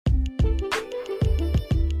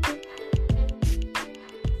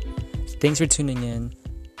Thanks for tuning in.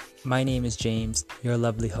 My name is James, your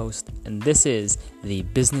lovely host, and this is the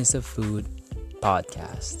Business of Food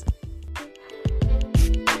podcast.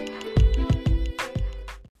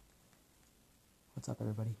 What's up,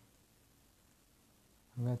 everybody?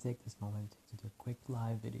 I'm going to take this moment to do a quick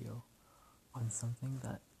live video on something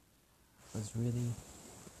that was really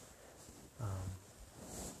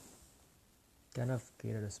kind of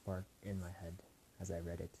created a spark in my head as I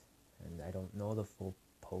read it. And I don't know the full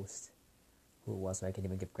post, who it was, so I can't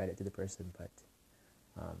even give credit to the person, but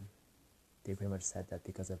they pretty much said that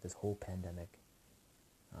because of this whole pandemic,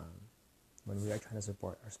 when we are trying to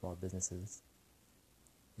support our small businesses,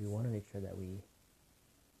 we want to make sure that we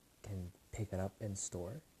can pick it up in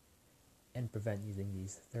store and prevent using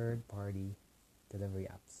these third-party delivery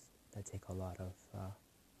apps that take a lot of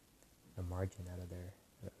the margin out of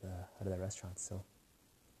their restaurants. So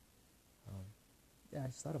I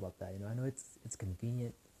just thought about that. I know it's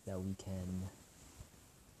convenient that we can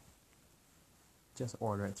just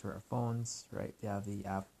order it through our phones, right? They have the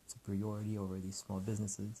app superiority over these small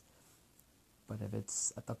businesses. But if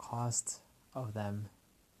it's at the cost of them,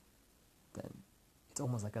 then it's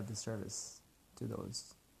almost like a disservice to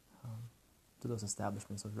those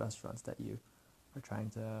establishments, those restaurants that you are trying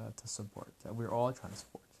to support, that we're all trying to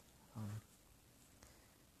support.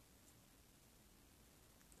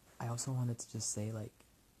 I also wanted to just say,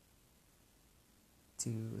 to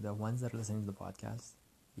the ones that are listening to the podcast,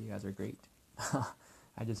 you guys are great.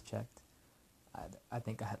 I just checked. I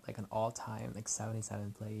think I had an all-time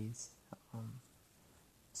 77 plays.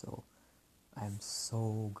 So I'm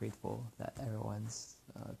so grateful that everyone's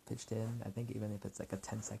pitched in. I think even if it's a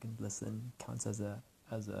 10-second listen, counts as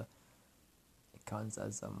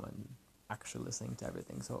someone actually listening to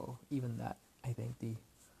everything. So even that, I think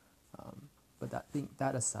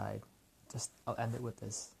that aside, I'll end it with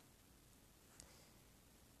this.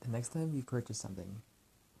 The next time you purchase something,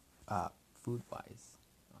 food-wise,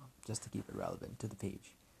 just to keep it relevant to the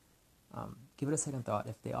page, give it a second thought.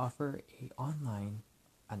 If they offer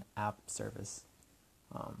an app service,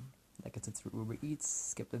 like it's through Uber Eats,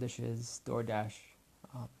 Skip the Dishes, DoorDash,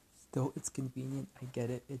 though it's convenient, I get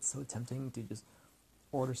it. It's so tempting to just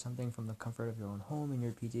order something from the comfort of your own home in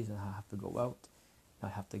your PJs and not have to go out,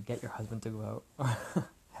 not have to get your husband to go out, or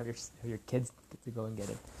have your kids to go and get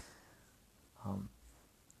it.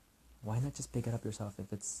 Why not just pick it up yourself?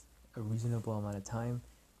 If it's a reasonable amount of time,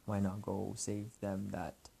 why not go save them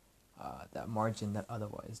that margin that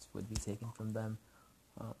otherwise would be taken from them?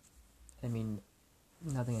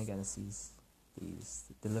 Nothing against these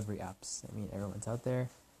delivery apps. Everyone's out there.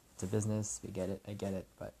 It's a business. We get it. I get it.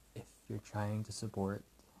 But if you're trying to support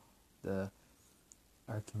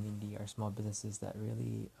our community, our small businesses that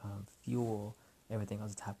really fuel everything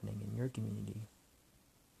else that's happening in your community,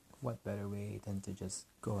 what better way than to just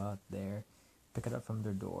go out there, pick it up from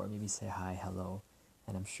their door, maybe say hi, hello,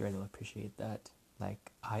 and I'm sure they'll appreciate that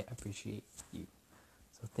like I appreciate you.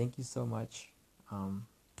 So thank you so much. I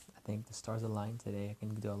think the stars aligned today. I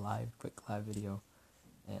can do a quick live video,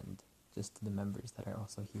 and just to the members that are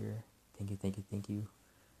also here, thank you.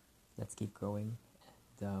 Let's keep growing,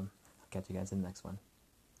 and I'll catch you guys in the next one.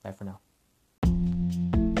 Bye for now.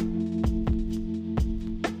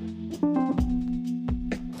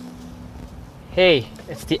 Hey,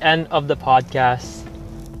 it's the end of the podcast.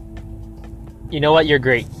 You know what? You're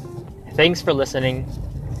great. Thanks for listening,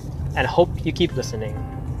 and hope you keep listening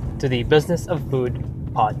to the Business of Food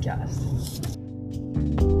podcast.